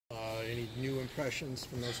Any new impressions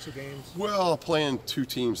from those two games? Well, playing two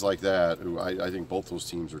teams like that, who I think both those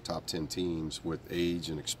teams are top 10 teams with age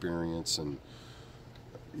and experience, and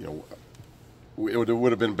you know, it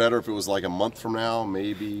would have been better if it was like a month from now,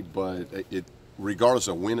 maybe. But regardless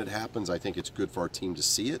of when it happens, I think it's good for our team to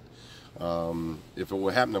see it. If it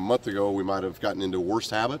would happen a month ago, we might have gotten into worse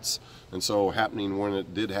habits, and so happening when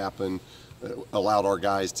it did happen allowed our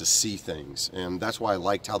guys to see things, and that's why I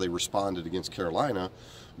liked how they responded against Carolina,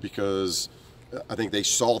 because I think they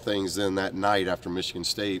saw things then that night after Michigan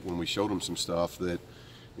State when we showed them some stuff that,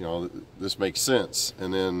 you know, this makes sense.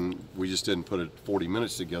 And then we just didn't put it 40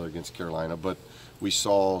 minutes together against Carolina, but we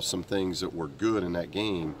saw some things that were good in that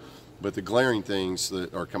game. But the glaring things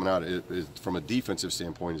that are coming out from a defensive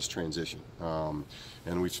standpoint is transition.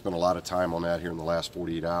 And we've spent a lot of time on that here in the last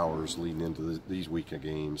 48 hours leading into these weekend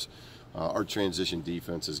games. Our transition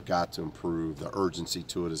defense has got to improve. The urgency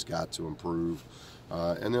to it has got to improve.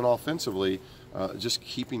 And then offensively, just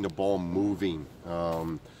keeping the ball moving.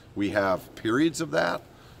 We have periods of that,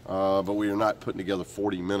 but we are not putting together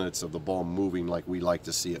 40 minutes of the ball moving like we like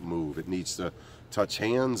to see it move. It needs to touch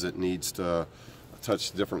hands. It needs to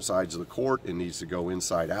touch different sides of the court. It needs to go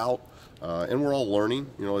inside out. And we're all learning.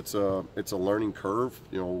 You know, it's a learning curve.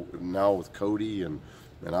 You know, now with Cody and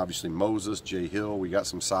obviously Moses, Jay Hill, we got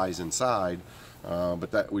some size inside,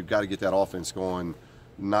 but that we've got to get that offense going,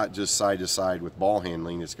 not just side to side with ball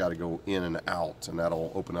handling. It's got to go in and out, and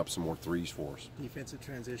that'll open up some more threes for us. Defensive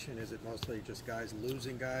transition, is it mostly just guys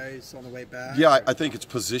losing guys on the way back? Yeah, I think it's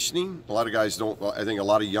positioning. A lot of guys don't. I think a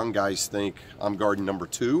lot of young guys think I'm guarding number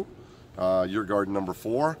 2, you're guarding number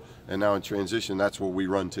 4, and now in transition, that's where we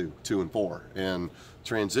run to 2 and 4. And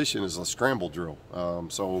transition is a scramble drill.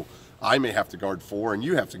 So I may have to guard 4 and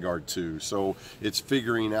you have to guard 2. So it's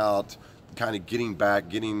figuring out, kind of getting back,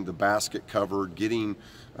 getting the basket covered, getting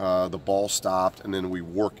the ball stopped, and then we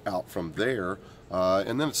work out from there.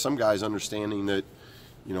 And then some guys understanding that,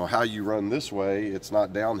 you know, how you run this way, it's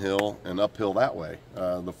not downhill and uphill that way.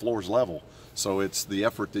 The floor's level. So it's the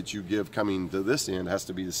effort that you give coming to this end has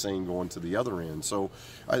to be the same going to the other end. So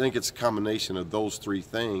I think it's a combination of those three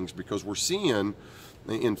things, because we're seeing,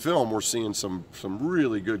 in film, we're seeing some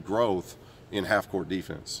really good growth in half-court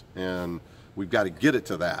defense. And we've got to get it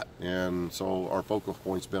to that. And so our focal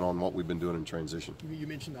point's been on what we've been doing in transition. You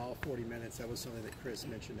mentioned all 40 minutes. That was something that Chris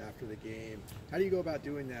mentioned after the game. How do you go about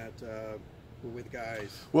doing that with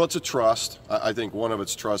guys? Well, it's a trust. I think one of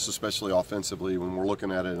it's trust, especially offensively, when we're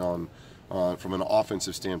looking at it from an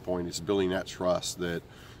offensive standpoint. It's building that trust that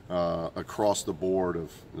across the board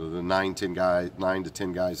of the 9 to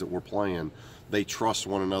 10 guys that we're playing, they trust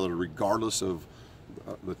one another regardless of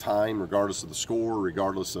the time, regardless of the score,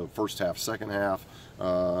 regardless of first half, second half.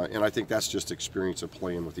 And I think that's just experience of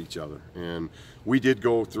playing with each other. And we did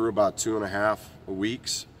go through about 2.5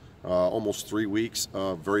 weeks, almost 3 weeks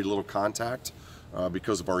of very little contact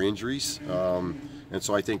because of our injuries. And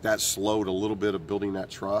so I think that slowed a little bit of building that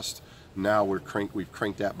trust. Now we've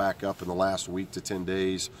cranked that back up in the last week to 10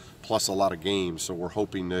 days, plus a lot of games. So we're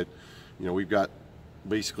hoping that, you know, we've got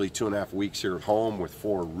basically 2.5 weeks here at home with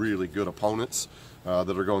 4 really good opponents that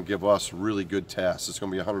are going to give us really good tests. It's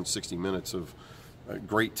going to be 160 minutes of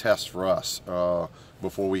great tests for us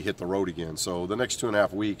before we hit the road again. So the next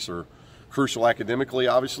 2.5 weeks are crucial academically,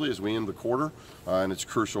 obviously, as we end the quarter, and it's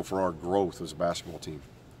crucial for our growth as a basketball team.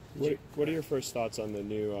 What are your first thoughts on the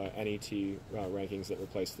new NET rankings that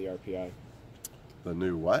replaced the RPI? The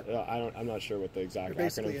new what? I'm not sure what the exact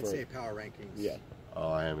basically acronym for. Basically, power rankings. Yeah.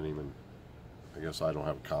 Oh, I guess I don't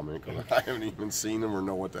have a comment because I haven't even seen them or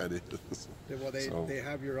know what that is. Well, they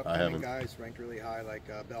have your upcoming guys ranked really high, like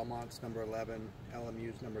Belmont's number 11,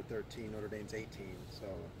 LMU's number 13, Notre Dame's 18. So.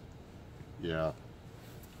 Yeah.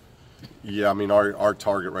 Yeah, I mean, our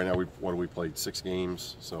target right now, we played 6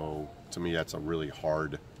 games, so to me that's a really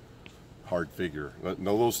hard figure.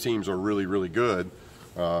 No, those teams are really, really good.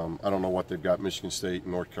 I don't know what they've got Michigan State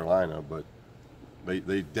and North Carolina, but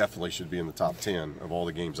they definitely should be in the top 10 of all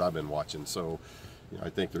the games I've been watching. So, you know,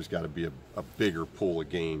 I think there's got to be a bigger pool of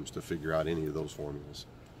games to figure out any of those formulas.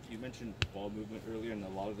 You mentioned ball movement earlier, and a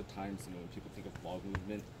lot of the times, you know, when people think of ball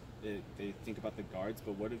movement, they think about the guards,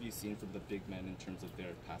 but what have you seen from the big men in terms of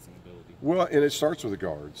their passing ability? Well, and it starts with the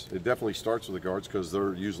guards. It definitely starts with the guards because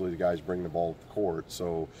they're usually the guys bringing the ball to the court.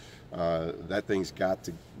 So that's got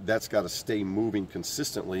to stay moving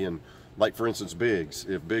consistently. And like, for instance, bigs.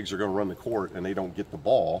 If bigs are going to run the court and they don't get the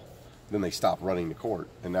ball, then they stop running the court,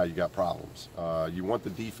 and now you got problems. You want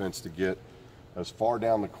the defense to get as far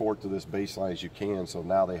down the court to this baseline as you can, so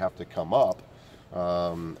now they have to come up.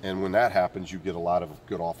 And when that happens, you get a lot of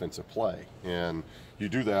good offensive play. And you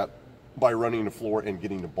do that by running the floor and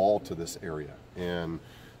getting the ball to this area. And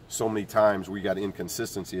so many times we got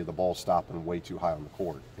inconsistency of the ball stopping way too high on the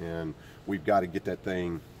court, and we've got to get that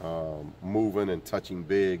thing moving and touching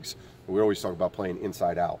bigs. We always talk about playing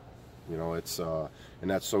inside out. You know, it's and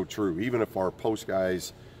that's so true. Even if our post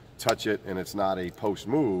guys touch it and it's not a post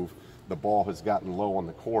move, the ball has gotten low on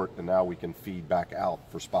the court, and now we can feed back out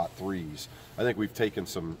for spot threes. I think we've taken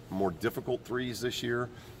some more difficult threes this year,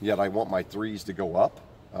 yet I want my threes to go up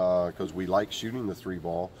because we like shooting the three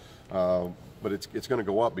ball, but it's going to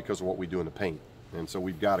go up because of what we do in the paint. And so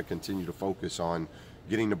we've got to continue to focus on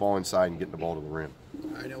getting the ball inside and getting the ball to the rim.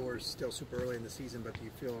 I know we're still super early in the season, but do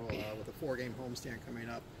you feel with a 4-game homestand coming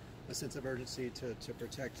up, a sense of urgency to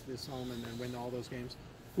protect this home and win all those games?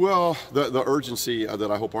 Well, the urgency that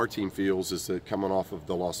I hope our team feels is that coming off of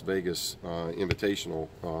the Las Vegas Invitational,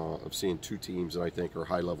 of seeing 2 teams that I think are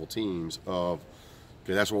high-level teams, okay,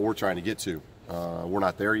 that's what we're trying to get to. We're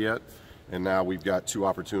not there yet, and now we've got 2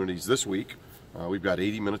 opportunities this week. We've got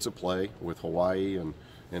 80 minutes of play with Hawaii and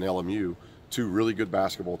LMU, 2 really good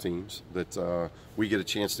basketball teams that we get a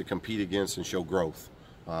chance to compete against and show growth.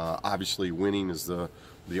 Obviously, winning is the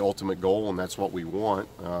ultimate goal, and that's what we want.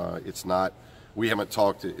 It's not. We haven't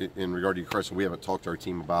talked, in regard to your question, we haven't talked to our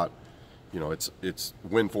team about, you know, it's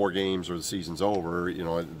win 4 games or the season's over. You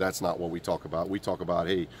know, that's not what we talk about. We talk about,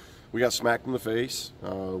 hey, we got smacked in the face.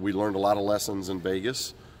 We learned a lot of lessons in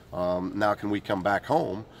Vegas. Now can we come back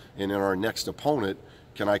home, and in our next opponent,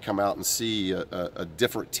 can I come out and see a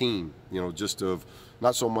different team, you know, just of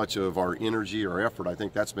not so much of our energy or effort. I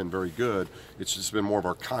think that's been very good. It's just been more of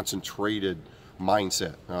our concentrated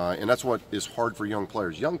mindset. And that's what is hard for young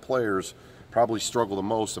players. Young players probably struggle the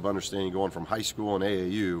most of understanding going from high school and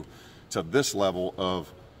AAU to this level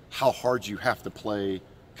of how hard you have to play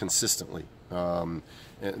consistently. And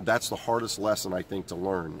that's the hardest lesson, I think, to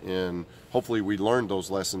learn. And hopefully we learned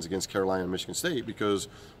those lessons against Carolina and Michigan State, because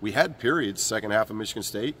we had periods, second half of Michigan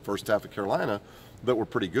State, first half of Carolina, that were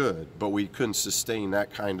pretty good, but we couldn't sustain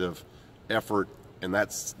that kind of effort and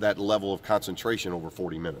that level of concentration over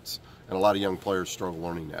 40 minutes. And a lot of young players struggle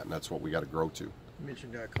learning that, and that's what we got to grow to. You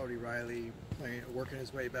mentioned Cody Riley working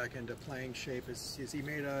his way back into playing shape. Is he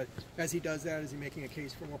made as he does that, is he making a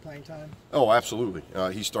case for more playing time? Oh, absolutely.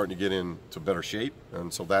 He's starting to get into better shape,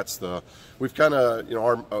 and so we've kind of, you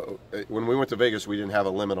know, when we went to Vegas, we didn't have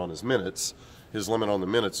a limit on his minutes. His limit on the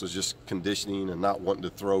minutes was just conditioning and not wanting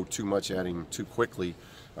to throw too much at him too quickly,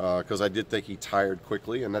 because I did think he tired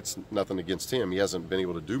quickly, and that's nothing against him. He hasn't been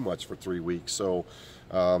able to do much for 3 weeks. So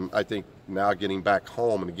I think now getting back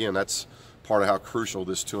home, and again, that's part of how crucial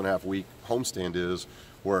this 2.5-week homestand is.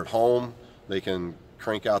 We're at home, they can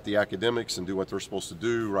crank out the academics and do what they're supposed to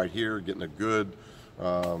do right here, getting a good,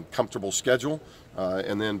 comfortable schedule,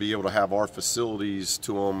 and then be able to have our facilities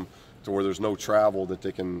to them to where there's no travel, that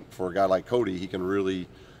they can, for a guy like Cody, he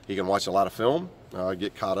can watch a lot of film,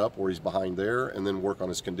 get caught up where he's behind there, and then work on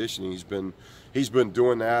his conditioning. He's been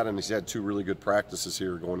doing that, and he's had 2 really good practices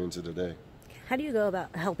here going into today. How do you go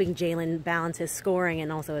about helping Jalen balance his scoring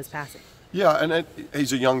and also his passing? Yeah, and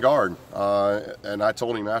he's a young guard, and I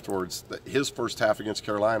told him afterwards that his first half against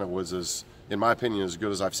Carolina was, in my opinion, as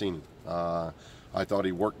good as I've seen him. I thought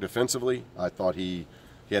he worked defensively. I thought he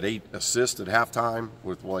had 8 assists at halftime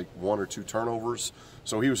with like 1 or 2 turnovers.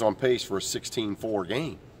 So he was on pace for a 16-4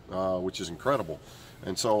 game, which is incredible.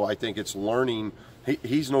 And so I think it's learning.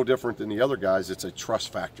 He's no different than the other guys. It's a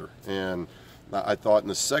trust factor. And I thought in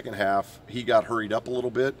the second half he got hurried up a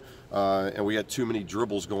little bit, and we had too many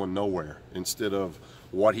dribbles going nowhere. Instead of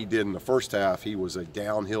what he did in the first half, he was a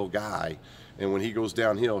downhill guy. And when he goes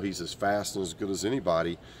downhill, he's as fast and as good as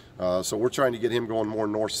anybody. So we're trying to get him going more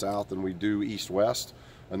north-south than we do east-west.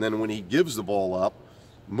 And then when he gives the ball up,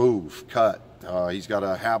 move, cut. He's got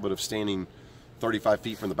a habit of standing 35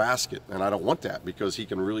 feet from the basket, and I don't want that, because he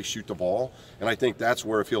can really shoot the ball. And I think that's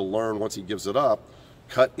where, if he'll learn once he gives it up,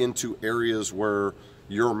 cut into areas where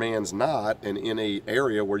your man's not, and in a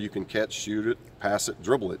area where you can catch, shoot it, pass it,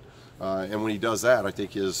 dribble it. And when he does that, I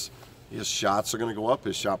think his shots are going to go up,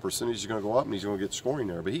 his shot percentage is going to go up, and he's going to get scoring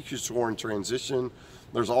there. But he can score in transition.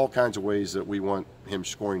 There's all kinds of ways that we want him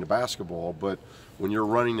scoring the basketball, but when you're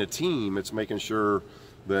running a team, it's making sure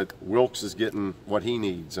that Wilkes is getting what he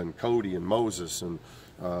needs, and Cody and Moses and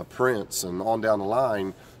Prince and on down the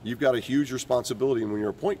line. You've got a huge responsibility when you're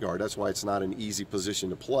a point guard. That's why it's not an easy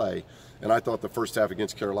position to play. And I thought the first half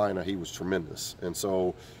against Carolina, he was tremendous. And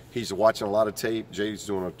so he's watching a lot of tape. Jay's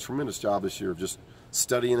doing a tremendous job this year of just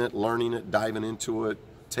studying it, learning it, diving into it,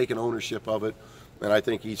 taking ownership of it. And I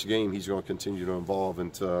think each game he's going to continue to evolve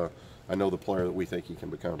into, I know, the player that we think he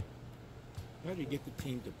can become. How do you get the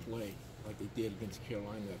team to play like they did against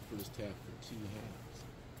Carolina that first half for 2 halves?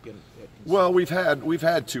 Well, we've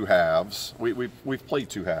had two halves. We've played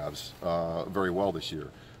two halves very well this year,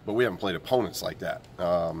 but we haven't played opponents like that.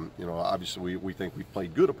 You know, obviously we think we've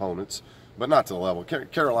played good opponents, but not to the level.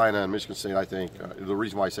 Carolina and Michigan State, I think, the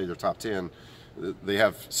reason why I say they're top 10, they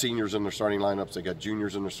have seniors in their starting lineups. They got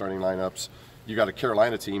juniors in their starting lineups. You got a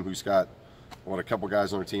Carolina team who's got a couple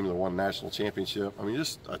guys on their team that won a national championship. I mean,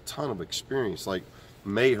 just a ton of experience. Like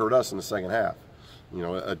May hurt us in the second half. You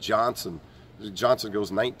know, Johnson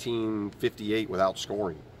goes 1958 without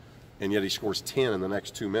scoring, and yet he scores 10 in the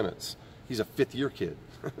next 2 minutes. He's a fifth-year kid,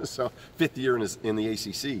 so fifth year in the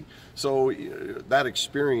ACC. So that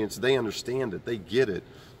experience, they understand it, they get it.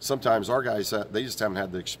 Sometimes our guys, they just haven't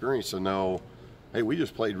had the experience to know, hey, we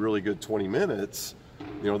just played really good 20 minutes.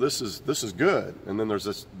 You know, this is good. And then there's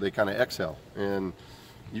this, they kind of exhale, and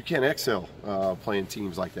you can't exhale playing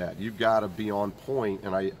teams like that. You've got to be on point,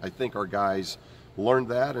 and I think our guys learned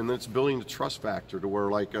that, and it's building the trust factor to where,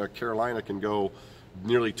 like, Carolina can go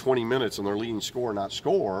nearly 20 minutes and their leading scorer not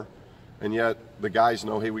score, and yet the guys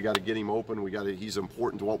know, hey, we got to get him open, he's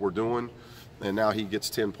important to what we're doing, and now he gets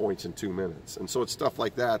 10 points in 2 minutes. And so it's stuff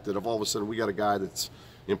like that if all of a sudden we got a guy that's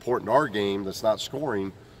important to our game that's not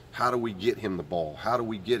scoring, how do we get him the ball? How do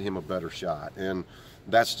we get him a better shot? And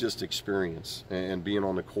that's just experience and being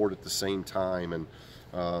on the court at the same time. And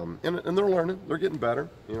they're learning, they're getting better,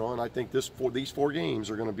 you know. And I think these 4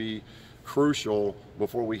 games are going to be crucial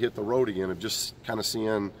before we hit the road again, of just kind of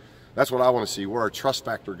seeing. That's what I want to see, where our trust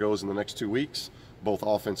factor goes in the next 2 weeks, both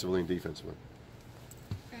offensively and defensively.